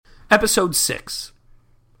Episode 6.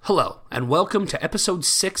 Hello, and welcome to Episode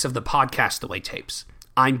 6 of the Podcastaway tapes.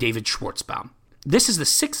 I'm David Schwartzbaum. This is the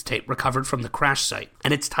sixth tape recovered from the crash site,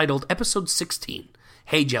 and it's titled Episode 16,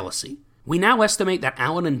 Hey Jealousy. We now estimate that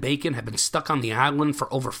Alan and Bacon have been stuck on the island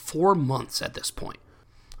for over 4 months at this point.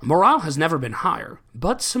 Morale has never been higher,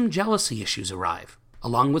 but some jealousy issues arrive,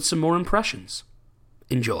 along with some more impressions.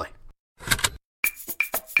 Enjoy.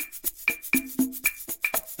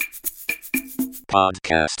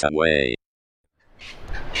 Podcastaway.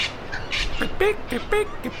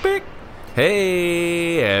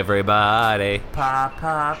 Hey, everybody.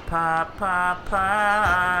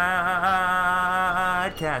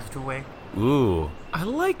 Podcastaway. Ooh, I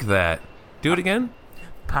like that. Do it again.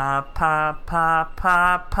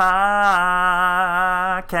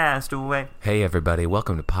 Podcastaway. Hey, everybody.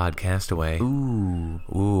 Welcome to Podcastaway.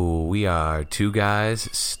 Ooh, we are two guys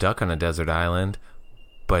stuck on a desert island,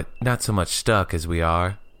 but not so much stuck as we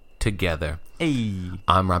are together. Hey.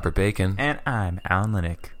 I'm Robert Bacon. And I'm Alan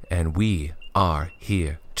Linick. And we are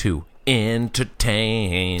here to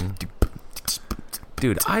entertain.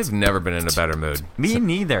 Dude, I've never been in a better mood. Me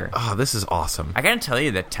neither. Oh, this is awesome. I gotta tell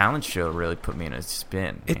you, that talent show really put me in a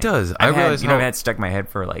spin. It does. I've had it stuck in my head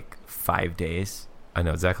for like 5 days. I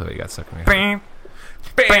know exactly what you got stuck in your head.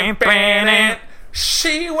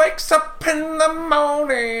 She wakes up in the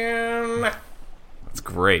morning. It's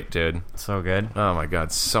great, dude. So good. Oh my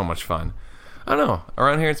god, so much fun. I don't know.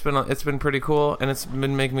 Around here, it's been pretty cool, and it's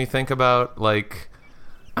been making me think about, like,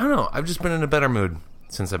 I don't know. I've just been in a better mood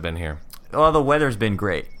since I've been here. Well, the weather's been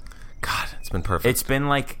great. God, it's been perfect. It's been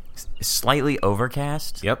like slightly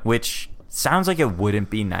overcast. Yep. Which sounds like it wouldn't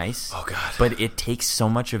be nice. Oh god. But it takes so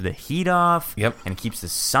much of the heat off. Yep. And keeps the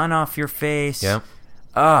sun off your face. Yep.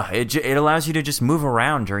 It allows you to just move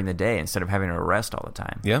around during the day instead of having to rest all the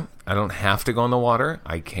time. Yeah. I don't have to go in the water.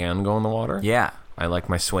 I can go in the water. Yeah. I like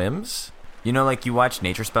my swims. You know, like you watch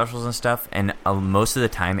nature specials and stuff, and most of the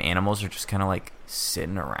time animals are just kind of like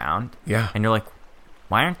sitting around. Yeah. And you're like,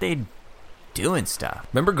 why aren't they doing stuff?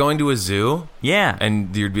 Remember going to a zoo? Yeah.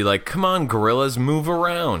 And you'd be like, come on, gorillas, move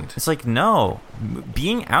around. It's like, no.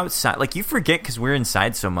 Being outside, like you forget because we're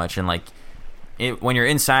inside so much, and like when you're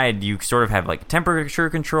inside, you sort of have like temperature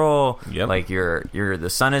control. Yep. Like the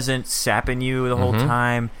sun isn't sapping you the whole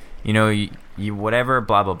time. You know, you whatever,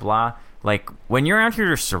 blah, blah, blah. Like, when you're out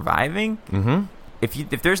here surviving,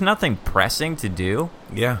 if there's nothing pressing to do,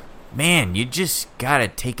 Yeah. man, you just gotta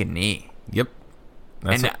take a knee. Yep.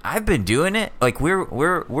 I've been doing it. Like,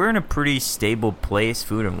 we're in a pretty stable place,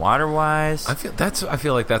 food and water wise. I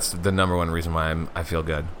feel like that's the number one reason why I feel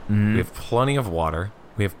good. We have plenty of water.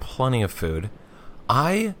 We have plenty of food.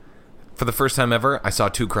 For the first time ever, I saw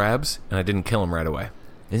 2 crabs, and I didn't kill them right away.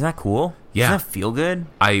 Isn't that cool? Yeah. Doesn't that feel good?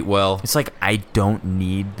 It's It's like, I don't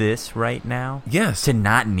need this right now. yes. To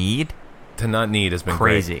not need? To not need has been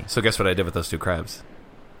Crazy. Great. So guess what I did with those 2 crabs?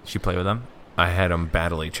 Did you play with them? I had them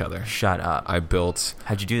battle each other. Shut up.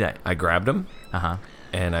 How'd you do that? I grabbed them,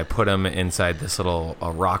 and I put them inside this little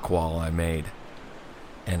rock wall I made,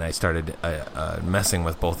 and I started messing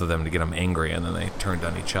with both of them to get them angry, and then they turned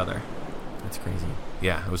on each other. That's crazy.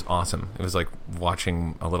 Yeah, it was awesome. It was like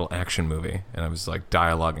watching a little action movie, and I was like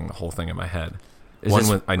dialoguing the whole thing in my head. Was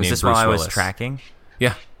this Bruce while I was Willis. tracking?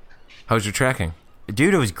 Yeah. How was your tracking?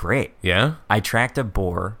 Dude, it was great. Yeah? I tracked a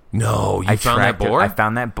boar. No, you found that boar? I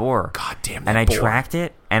found that boar. God damn that And I boar. tracked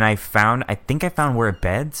it, and I think I found where it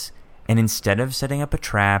beds, and instead of setting up a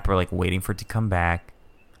trap or like waiting for it to come back,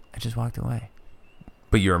 I just walked away.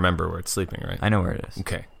 But you remember where it's sleeping, right? I know where it is.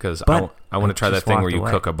 Okay, because But I want to try that just thing where walked you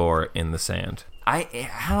away. cook a boar in the sand.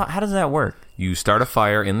 How does that work? You start a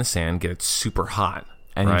fire in the sand, get it super hot,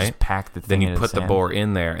 And right? you just pack the thing Then you into put the sand? boar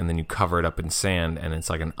in there, and then you cover it up in sand, and it's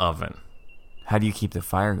like an oven. How do you keep the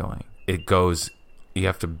fire going? You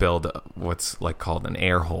have to build what's like called an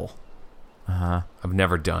air hole. I've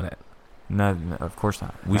never done it. No, of course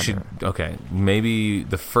not. Okay, maybe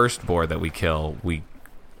the first boar that we kill, we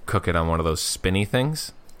cook it on one of those spinny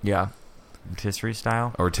things. Yeah. Rotisserie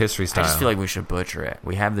style? Or rotisserie style. I just feel like we should butcher it.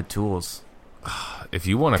 We have the tools. If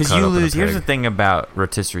you want to Because cut you up lose. a Here's the pig- thing about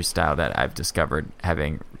rotisserie style that I've discovered,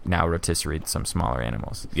 having now rotisseried some smaller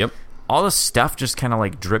animals. Yep. All the stuff just kind of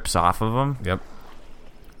like drips off of them. Yep.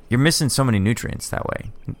 You're missing so many nutrients that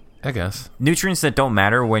way. I guess. Nutrients that don't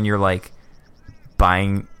matter when you're like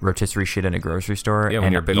buying rotisserie shit in a grocery store Yeah, when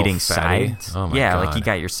and you're big old eating fatty. sides. Oh my yeah, God. like you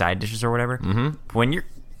got your side dishes or whatever. Mm-hmm. When you're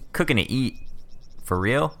cooking to eat for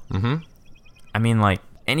real, I mean, like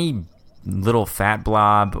any little fat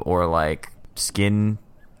blob or like skin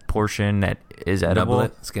portion that is edible,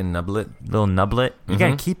 Nublet. Skin nublet. little nublet, you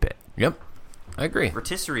gotta keep it. Yep. I agree.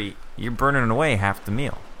 Rotisserie, you're burning away half the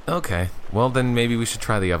meal. Okay. Well, then maybe we should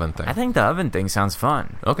try the oven thing. I think the oven thing sounds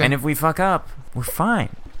fun. Okay. And if we fuck up, we're fine.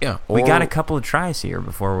 Yeah. We got a couple of tries here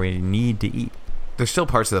before we need to eat. There's still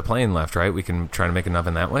parts of the plane left, right? We can try to make an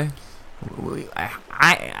oven that way?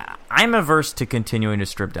 I'm averse to continuing to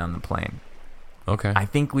strip down the plane. Okay. I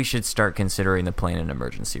think we should start considering the plane an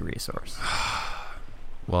emergency resource.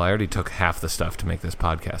 Well, I already took half the stuff to make this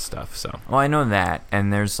podcast stuff, so. Well, I know that,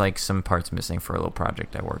 and there's like some parts missing for a little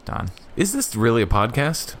project I worked on. Is this really a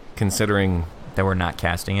podcast, considering That we're not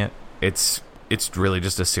casting it? it's really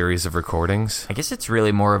just a series of recordings? I guess it's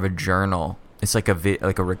really more of a journal. It's like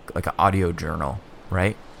like an audio journal,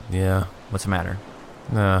 right? Yeah. What's the matter?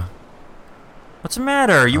 Nah. What's the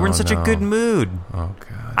matter? You were in Oh, such a no. good mood. Oh,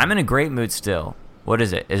 God. I'm in a great mood still. What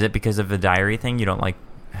is it? Is it because of the diary thing? You don't like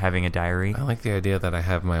having a diary? I like the idea that I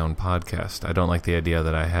have my own podcast. I don't like the idea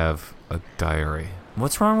that I have a diary.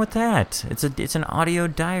 What's wrong with that? It's an audio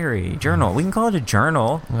diary journal. We can call it a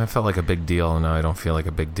journal. I felt like a big deal, and now I don't feel like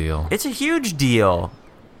a big deal. It's a huge deal.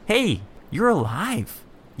 Hey, you're alive.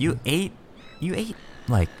 You ate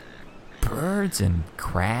like birds and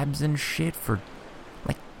crabs and shit for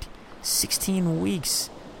like 16 weeks.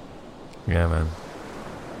 Yeah, man.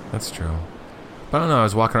 That's true. But I don't know. I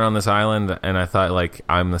was walking around this island, and I thought, like,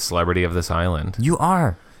 I'm the celebrity of this island. You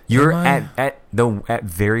are. You're Am I? at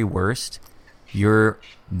very worst, you're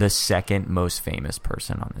the second most famous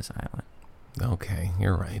person on this island. Okay,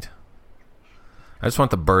 you're right. I just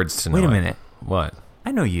want the birds to know. Wait a it. minute. What?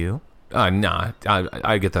 I know you. Nah.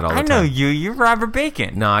 I get that all the I time. know you. You're Robert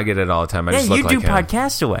Bacon. No, I get it all the time. I yeah, just look you like do him.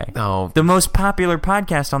 Podcast Away. No. The most popular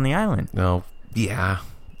podcast on the island. No. Yeah.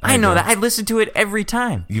 I know do. that. I listen to it every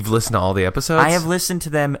time. You've listened to all the episodes? I have listened to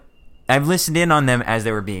them. I've listened in on them as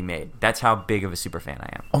they were being made. That's how big of a super fan I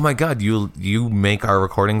am. Oh my God! You make our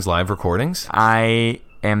recordings live recordings? I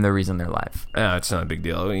am the reason they're live. It's not a big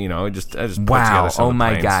deal. You know, I just put Wow. together some Oh of the my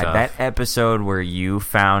plain God. stuff. That episode where you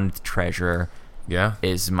found treasure Yeah.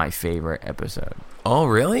 is my favorite episode. Oh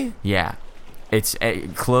really? Yeah. It's a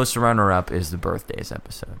close runner-up is the birthdays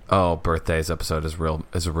episode. Oh, birthdays episode is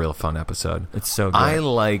a real fun episode. It's so good. I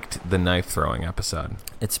liked the knife throwing episode.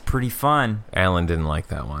 It's pretty fun. Alan didn't like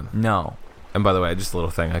that one. No. And by the way, just a little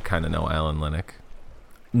thing. I kind of know Alan Linick.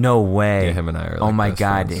 No way. Yeah, him and I are. Oh Like my best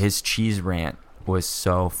God. friends. His cheese rant was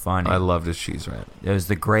so funny. I loved his cheese rant. It was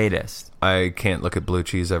the greatest. I can't look at blue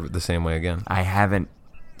cheese ever the same way again. I haven't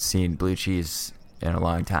seen blue cheese in a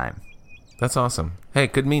long time. That's awesome. Hey,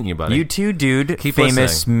 good meeting you, buddy. You too, dude. Keep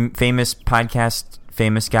famous podcast,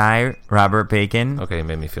 famous guy, Robert Bacon. Okay, it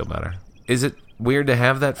made me feel better. Is it weird to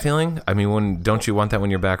have that feeling? I mean, don't you want that when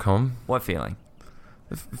you're back home? What feeling?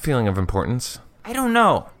 The feeling of importance. I don't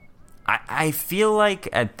know. I feel like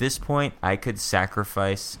at this point I could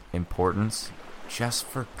sacrifice importance just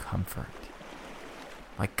for comfort.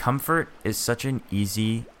 Like, comfort is such an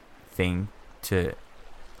easy thing to,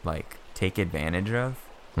 like, take advantage of.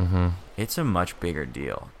 Mm-hmm. It's a much bigger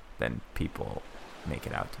deal than people make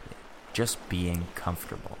it out to be. Just being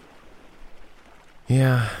comfortable.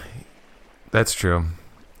 Yeah, that's true.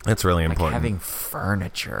 That's really Like important. having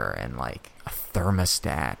furniture and, like, a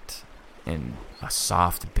thermostat and a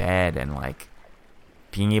soft bed and, like,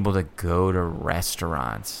 being able to go to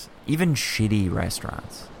restaurants. Even shitty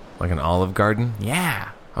restaurants. Like an Olive Garden? Yeah.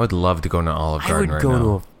 I would love to go to an Olive Garden I would right go now. to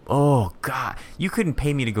a... Oh, God. You couldn't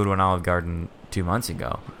pay me to go to an Olive Garden 2 months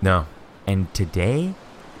ago. No. And today,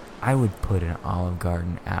 I would put an Olive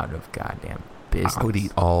Garden out of goddamn business. I would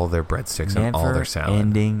eat all their breadsticks and all their salad.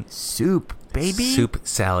 Never-ending soup, baby. Soup,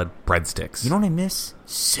 salad, breadsticks. You know what I miss?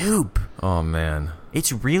 Soup. Oh, man.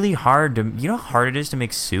 It's really hard to... You know how hard it is to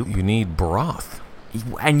make soup? You need broth.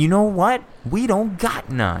 And you know what? We don't got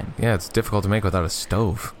none. Yeah, it's difficult to make without a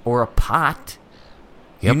stove. Or a pot.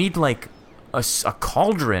 You Yep. need, like, a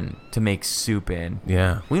cauldron to make soup in.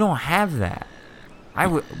 Yeah. We don't have that.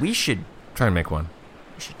 We should Try and make one.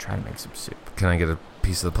 try to make some soup. Can I get a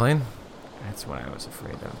piece of the plane? That's what I was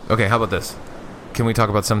afraid of. Okay, how about this? Can we talk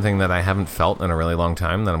about something that I haven't felt in a really long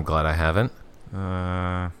time that I'm glad I haven't?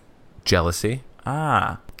 Jealousy.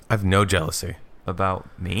 I have no jealousy. About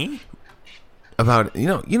me? About, you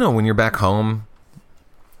know when you're back home,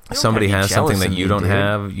 somebody gotta be has something jealous that of you me, don't dude.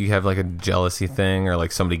 have. You have like a jealousy thing, or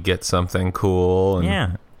like somebody gets something cool. And,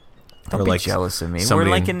 Yeah. Don't or be like jealous of me. We're somebody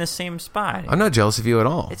like in the same spot. I'm not jealous of you at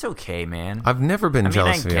all. It's okay, man. I've never been I mean,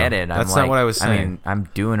 jealous I of you. get it. That's I'm not like, what I was saying. I mean, I'm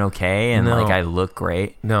doing okay, and No. like I look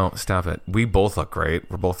great. No, stop it. We both look great.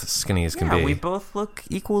 We're both as skinny as can Yeah, be. we both look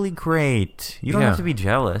equally great. You don't Yeah. have to be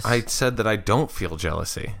jealous. I said that I don't feel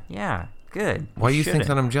jealousy. Yeah, good. Why do you think shouldn't.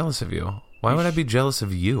 that I'm jealous of you? Why would I be jealous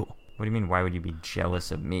of you? What do you mean? Why would you be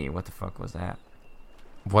jealous of me? What the fuck was that?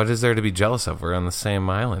 What is there to be jealous of? We're on the same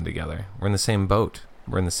island together. We're in the same boat.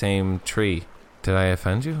 We're in the same tree. Did I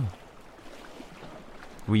offend you?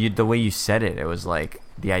 Well, the way you said it, it was like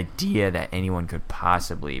the idea that anyone could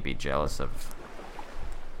possibly be jealous of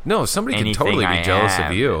No, somebody can anything totally be I jealous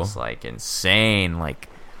have of you. is like insane. Like,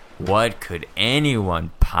 what could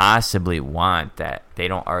anyone possibly want that they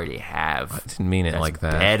don't already have? I didn't mean it that's like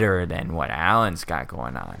that. better than what Alan's got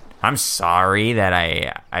going on. I'm sorry that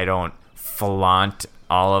I don't flaunt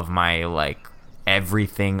all of my like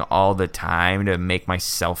everything all the time to make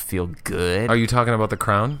myself feel good. Are you talking about the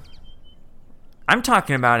crown? I'm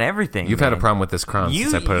talking about everything. You've had a problem with this crown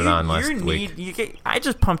since I put it on last you week. I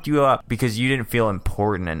just pumped you up because you didn't feel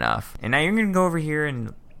important enough, and now you're gonna go over here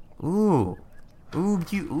and you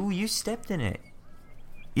stepped in it.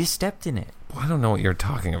 You stepped in it. Well, I don't know what you're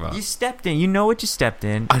talking about. You stepped in. You know what you stepped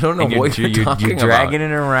in. I don't know And what you're talking You're dragging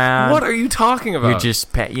about. it around. What are you talking about? You're just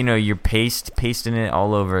you're pasting it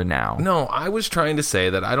all over now. No, I was trying to say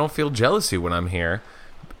that I don't feel jealousy when I'm here,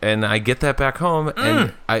 and I get that back home,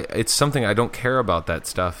 and it's something I don't care about that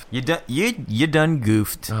stuff. You done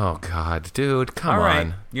goofed. Oh God, dude, come All right.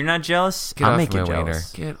 on. You're not jealous? Get I'll off make my you wiener.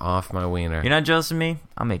 jealous. Get off my wiener. You're not jealous of me?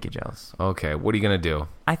 I'll make you jealous. Okay, what are you gonna do?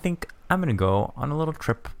 I think I'm going to go on a little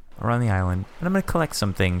trip around the island, and I'm going to collect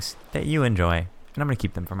some things that you enjoy, and I'm going to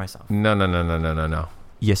keep them for myself. No.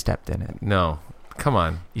 You stepped in it. No. Come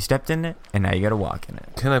on. You stepped in it, and now you got to walk in it.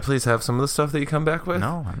 Can I please have some of the stuff that you come back with?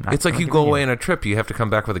 No, I'm not. It's like I'm you not go giving away you- on a trip, you have to come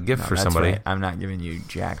back with a gift No, for that's somebody. right. I'm not giving you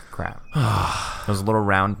jack crap. Those little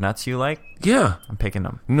round nuts you like, Yeah. I'm picking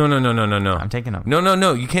them. No. I'm taking them.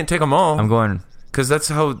 No. You can't take them all. I'm going. Because that's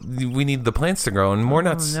how we need the plants to grow and more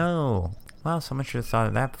nuts. Oh, no. Well, someone should have thought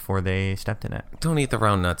of that before they stepped in it. Don't eat the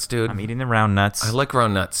round nuts, dude. I'm eating the round nuts. I like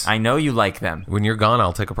round nuts. I know you like them. When you're gone,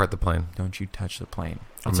 I'll take apart the plane. Don't you touch the plane.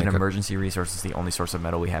 I'll It's an make a- emergency resource. It's the only source of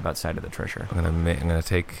metal we have outside of the treasure. I'm gonna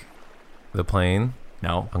take the plane.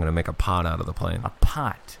 No. I'm gonna make a pot out of the plane. A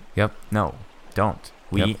pot. Yep. No, don't.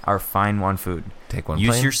 We Yep. are fine on food. Take one Use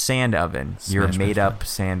plane. your sand oven. Your Smash, smash, made-up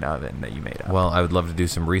sand oven that you made up. Well, I would love to do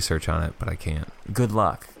some research on it, but I can't. Good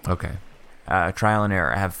luck. Okay. Trial and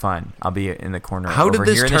error. Have fun. I'll be in the corner How did over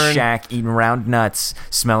this here in the turn- shack eating round nuts,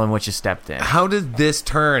 smelling what you stepped in. How did this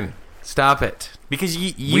turn? Stop it. Because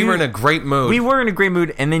We were in a great mood. We were in a great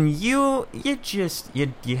mood, and then you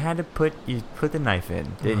had to put the knife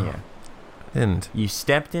in, didn't you? And You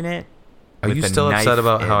stepped in it. Are with you the still upset knife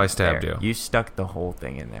about how in I stabbed there. you? You stuck the whole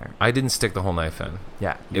thing in there. I didn't stick the whole knife in.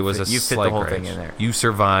 Yeah, It was a you fit slight the whole grudge. thing in there. You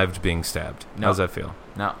survived being stabbed. No. How's that feel?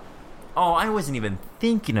 No. Oh, I wasn't even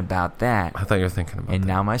thinking about that. I thought you were thinking about And that.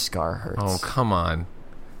 now my scar hurts. Oh, come on.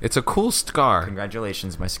 It's a cool scar.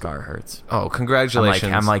 Congratulations, my scar hurts. Oh,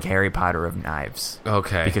 congratulations. I'm like Harry Potter of knives.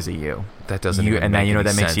 Okay. Because of you. that doesn't you- even and now make you know any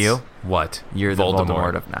what that makes sense. you? What? You're the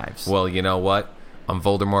Voldemort of knives. Well, you know what? I'm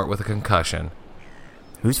Voldemort with a concussion.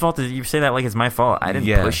 Whose fault is it? You say that like it's my fault. I didn't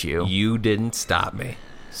Yeah, push you. You didn't stop me.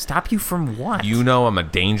 Stop you from what? You know I'm a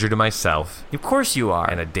danger to myself Of course you are.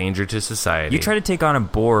 and a danger to society. You tried to take on a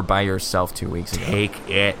boar by yourself 2 weeks ago. Take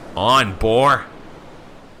it on, boar.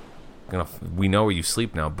 We know where you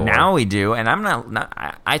sleep now, boar. Now we do, and I'm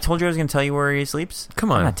not I told you I was going to tell you where he sleeps.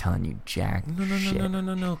 Come on. I'm not telling you jack shit.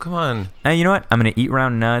 No. Come on. You know what? I'm going to eat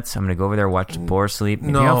round nuts. I'm going to go over there watch the boar sleep.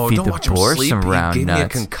 Maybe I'll No, feed don't the watch him boar sleep. some He round gave me a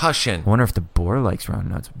nuts. concussion. I wonder if the boar likes round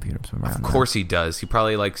nuts. We'll feed him some round Of nuts. course he does. He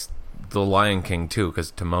probably likes the Lion King too,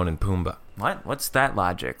 because Timon and Pumbaa. What? What's that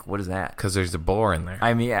logic? What is that? Because there's a boar in there.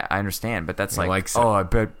 I mean, yeah, I understand, but that's He like, likes it. oh, I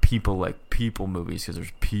bet people like people movies because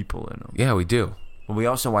there's people in them. Yeah, we do. But we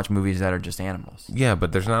also watch movies that are just animals. Yeah,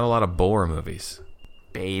 but there's not a lot of boar movies.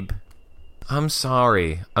 Babe. I'm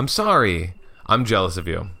sorry. I'm jealous of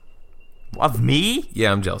you. Of me?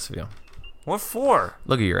 Yeah, I'm jealous of you. What for?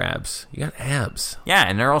 Look at your abs. You got abs. Yeah,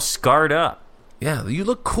 and they're all scarred up. Yeah, you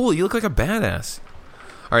look cool. You look like a badass.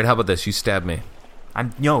 All right, how about this? You stab me.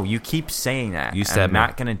 No, you keep saying that. You and stabbed I'm me.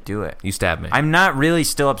 not going to do it. You stab me. I'm not really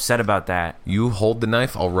still upset about that. You hold the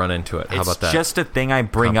knife, I'll run into it. How It's about that? just a thing I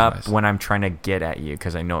bring up Compromise. when I'm trying to get at you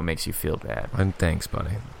because I know it makes you feel bad. And thanks,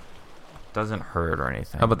 buddy. Doesn't hurt or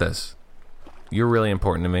anything. How about this? You're really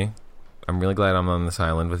important to me. I'm really glad I'm on this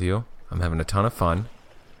island with you. I'm having a ton of fun.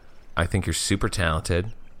 I think you're super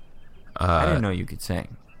talented. I didn't know you could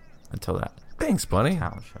sing until that Thanks, buddy.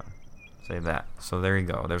 talent show. Save that. So there you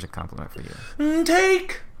go. There's a compliment for you.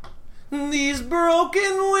 Take these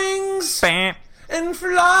broken wings Bam, and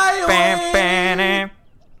fly bam, bam,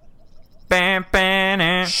 bam,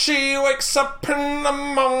 bam. She wakes up in the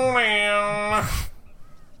morning.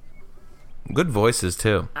 Good voices,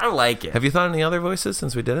 too. I like it. Have you thought of any other voices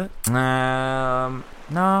since we did it?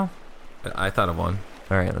 No. I thought of one.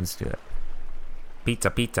 All right, let's do it.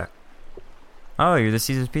 Pizza. Oh, you're the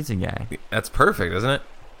Caesar's Pizza guy. That's perfect, isn't it?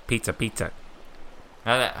 Pizza.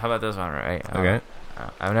 How about this one, right? Okay.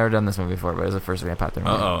 I've never done this one before, but it was the first thing that popped in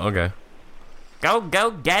my head. Okay.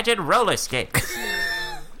 Go, gadget roller skates.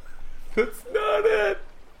 That's not it.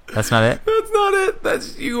 That's not it? That's not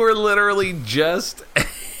it. You were literally just a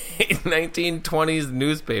 1920s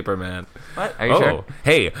newspaper man. What? Are you sure?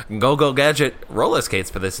 Hey, go gadget roller skates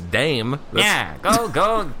for this dame. Yeah,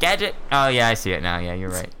 go, gadget. Oh, yeah, I see it now. Yeah, you're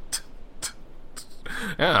right.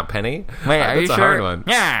 Yeah, Penny. Wait, are you That's a sure? hard one.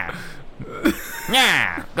 Yeah.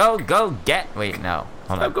 Yeah. Go, get. Wait, no.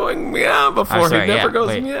 Hold I'm on. going meow before sorry, he never yeah, goes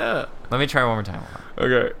wait. meow. Let me try one more time.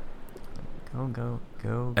 Okay.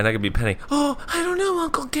 Go. And I could be Penny. Oh, I don't know,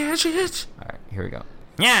 Uncle Gadget. All right, here we go.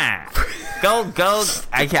 Yeah. Go.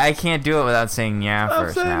 I can't do it without saying yeah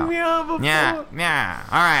first now. meow before. Yeah.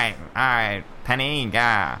 All right. Penny,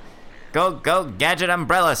 yeah. Go, gadget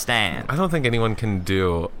umbrella stand. I don't think anyone can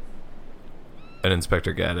do an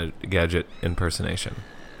Inspector Gadget impersonation.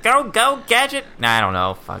 Go, gadget. Nah, I don't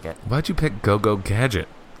know. Fuck it. Why'd you pick Go Gadget?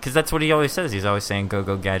 Because that's what he always says. He's always saying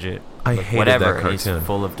go, gadget. I Like, hated whatever. that And he's cartoon.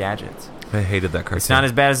 full of gadgets. I hated that cartoon. It's not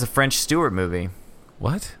as bad as the French Stewart movie.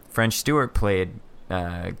 What? French Stewart played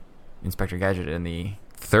Inspector Gadget in the...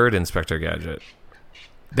 Third Inspector Gadget.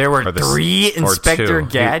 There were Or the- 3 or Inspector two.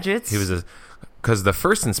 Gadgets? He was because the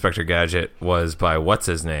first Inspector Gadget was by what's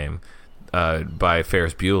his name, by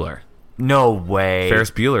Ferris Bueller. No way.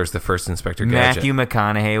 Ferris Bueller's the first Inspector Gadget. Matthew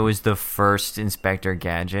McConaughey was the first Inspector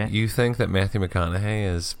Gadget. You think that Matthew McConaughey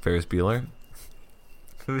is Ferris Bueller?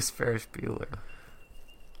 Who's Ferris Bueller?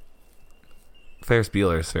 Ferris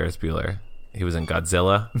Bueller is Ferris Bueller. He was in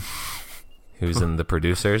Godzilla. He was in The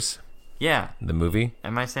Producers, Yeah. the movie.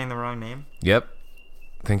 Am I saying the wrong name? Yep.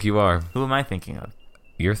 Think you are. Who am I thinking of?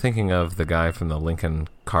 You're thinking of the guy from the Lincoln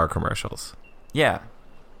car commercials. Yeah.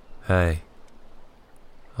 Hey.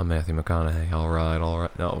 I'm Matthew McConaughey. All right.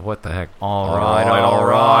 No, what the heck? All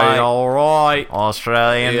right.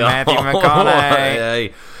 Australian Matthew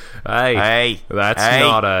McConaughey. Hey. That's Hey.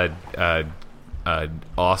 not a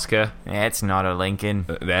Oscar. That's not a Lincoln.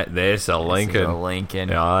 There's a Lincoln. This is a Lincoln.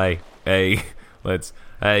 Yeah, hey,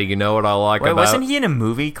 you know what I like Wait, about... wasn't he in a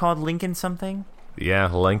movie called Lincoln something? Yeah,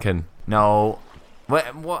 Lincoln. No.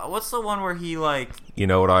 What's the one where he, like... You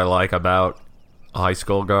know what I like about high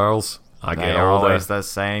school girls? I get They're older. always the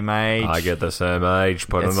same age. I get the same age.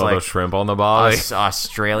 Put It's another like shrimp on the body.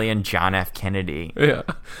 Australian John F. Kennedy. Yeah.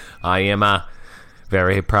 I am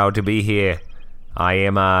very proud to be here. I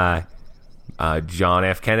am John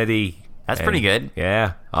F. Kennedy. That's And, pretty good.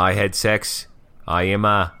 Yeah. I had sex. I am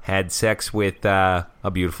had sex with a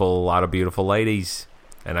lot of beautiful ladies.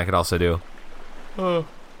 And I could also do... I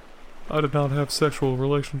did not have sexual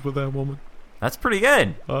relations with that woman. That's pretty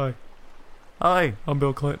good. Hi. Hi. I'm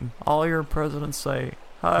Bill Clinton. All your presidents say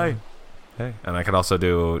hi. Hey. And I could also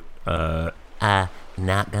do, not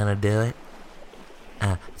gonna do it.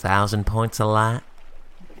 1,000 points a lot.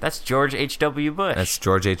 That's George H.W. Bush. That's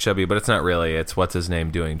George H.W., but it's not really. It's what's his name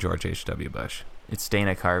doing George H.W. Bush. It's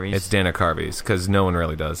Dana Carvey's. It's Dana Carvey's, because no one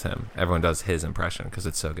really does him. Everyone does his impression, because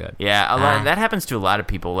it's so good. Yeah, that happens to a lot of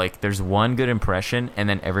people. Like, there's one good impression, and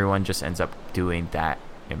then everyone just ends up doing that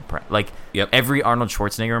impression. Like, Yep. every Arnold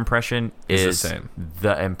Schwarzenegger impression It's the is same.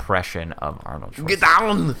 the impression of Arnold Schwarzenegger. Get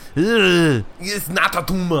down! Ugh. It's not a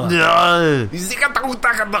tumor. No.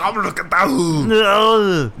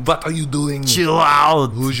 What are you doing? Chill out.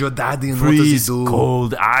 Who's your daddy and what does Freeze he do?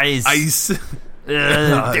 cold ice. Ice.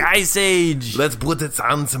 The Ice Age. Let's put it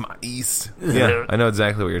on some ice. Yeah, I know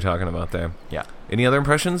exactly what you're talking about there. Yeah. Any other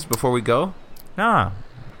impressions before we go? Ah.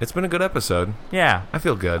 It's been a good episode. Yeah. I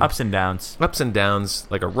feel good. Ups and downs. Ups and downs,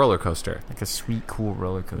 like a roller coaster. Like a sweet, cool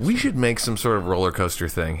roller coaster. We should make some sort of roller coaster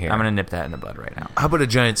thing here. I'm going to nip that in the bud right now. How about a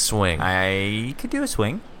giant swing? I could do a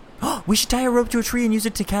swing. We should tie a rope to a tree and use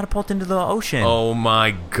it to catapult into the ocean. Oh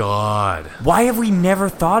my god. Why have we never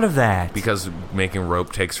thought of that? Because making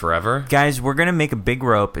rope takes forever? Guys, we're going to make a big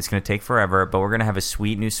rope. It's going to take forever, but we're going to have a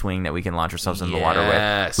sweet new swing that we can launch ourselves into the water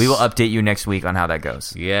Yes. with. We will update you next week on how that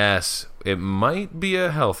goes. Yes. It might be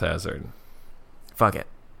a health hazard. Fuck it.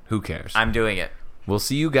 Who cares? I'm doing it. We'll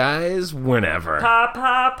see you guys whenever.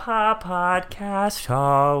 Podcast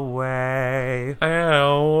away.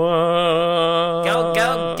 Go,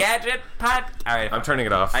 Go, gadget pod. All right. I'm turning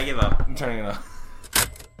it off. I give up. I'm turning it off.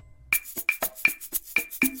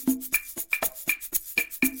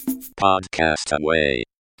 Podcast Away.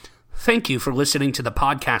 Thank you for listening to the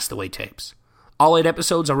Podcast Away tapes. All 8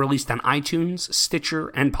 episodes are released on iTunes, Stitcher,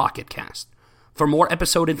 and Pocket Cast. For more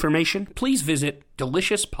episode information, please visit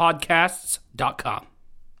deliciouspodcasts.com.